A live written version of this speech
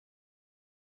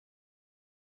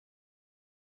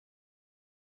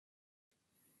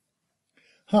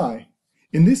Hi,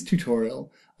 in this tutorial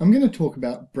I'm going to talk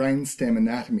about brainstem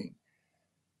anatomy.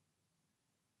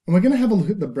 And we're going to have a look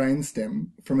at the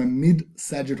brainstem from a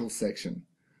mid-sagittal section.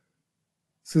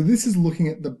 So this is looking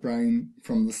at the brain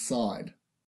from the side.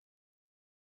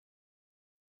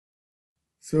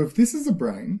 So if this is a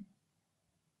brain,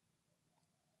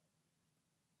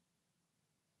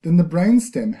 then the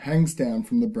brainstem hangs down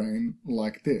from the brain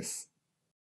like this.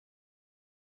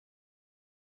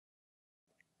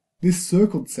 This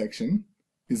circled section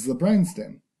is the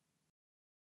brainstem.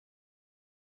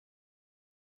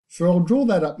 So I'll draw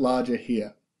that up larger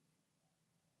here.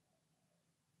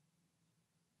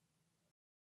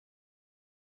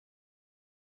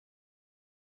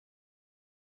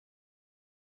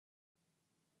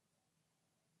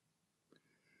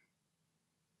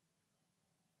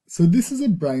 So this is a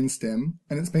brainstem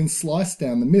and it's been sliced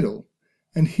down the middle,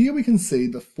 and here we can see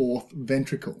the fourth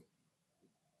ventricle.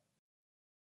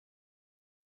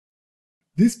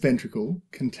 This ventricle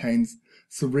contains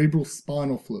cerebral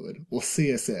spinal fluid, or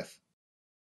CSF.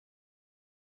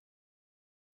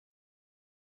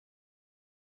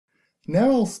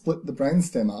 Now I'll split the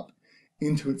brainstem up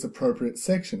into its appropriate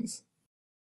sections.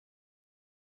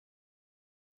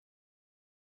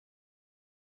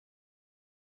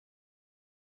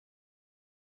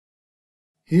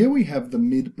 Here we have the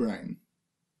midbrain.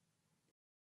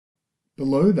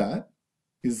 Below that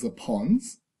is the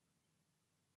pons,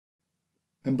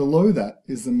 and below that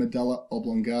is the medulla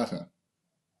oblongata.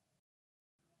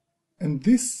 And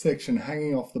this section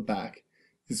hanging off the back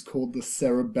is called the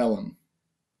cerebellum.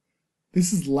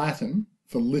 This is Latin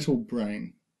for little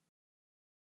brain.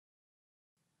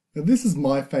 Now this is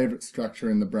my favourite structure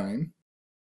in the brain,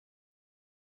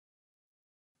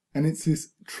 and it's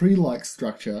this tree-like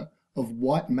structure of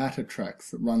white matter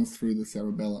tracts that runs through the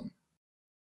cerebellum.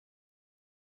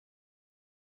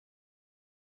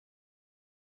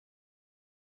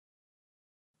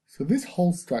 So this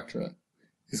whole structure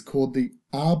is called the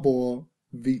arbor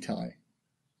vitae,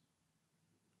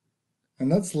 and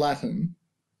that's Latin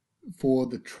for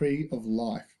the tree of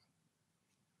life.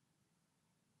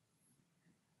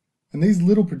 And these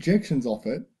little projections off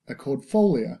it are called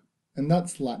folia, and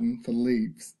that's Latin for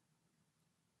leaves.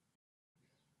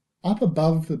 Up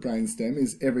above the brainstem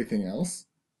is everything else,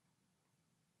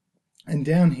 and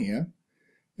down here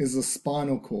is the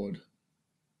spinal cord.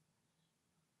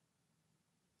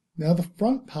 Now the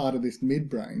front part of this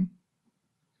midbrain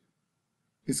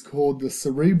is called the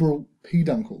cerebral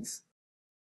peduncles.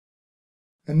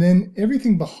 And then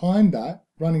everything behind that,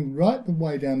 running right the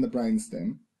way down the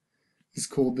brainstem, is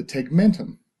called the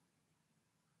tegmentum.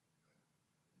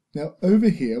 Now over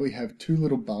here we have two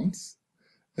little bumps,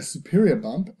 a superior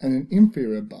bump and an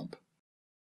inferior bump.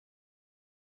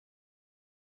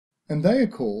 And they are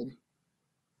called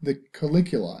the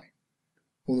colliculi,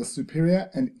 or the superior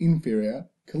and inferior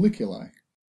colliculi.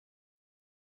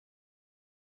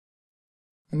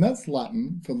 And that's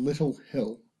Latin for little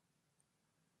hill.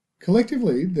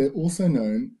 Collectively, they're also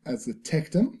known as the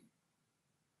tectum,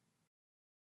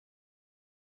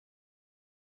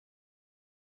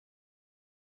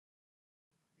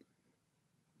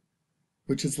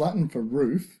 which is Latin for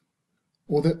roof,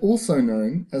 or they're also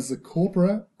known as the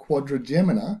corpora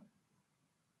quadrigemina,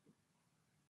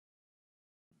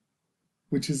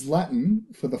 which is Latin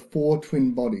for the four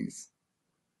twin bodies.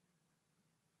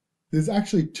 There's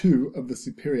actually two of the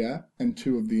superior and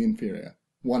two of the inferior,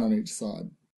 one on each side.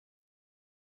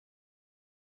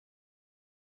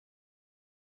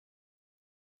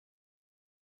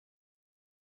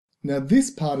 Now this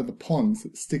part of the pons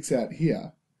that sticks out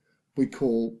here we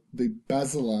call the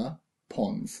basilar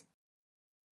pons.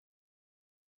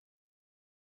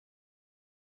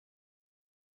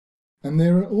 And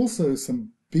there are also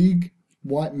some big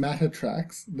white matter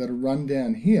tracts that are run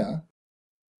down here,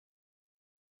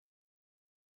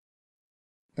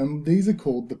 and these are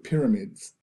called the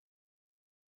pyramids.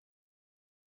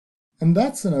 And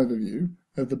that's an overview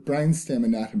of the brainstem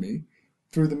anatomy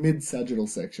through the mid-sagittal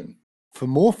section. For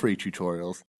more free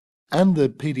tutorials and the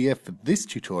PDF for this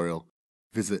tutorial,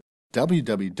 visit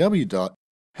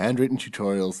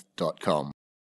www.handwrittentutorials.com.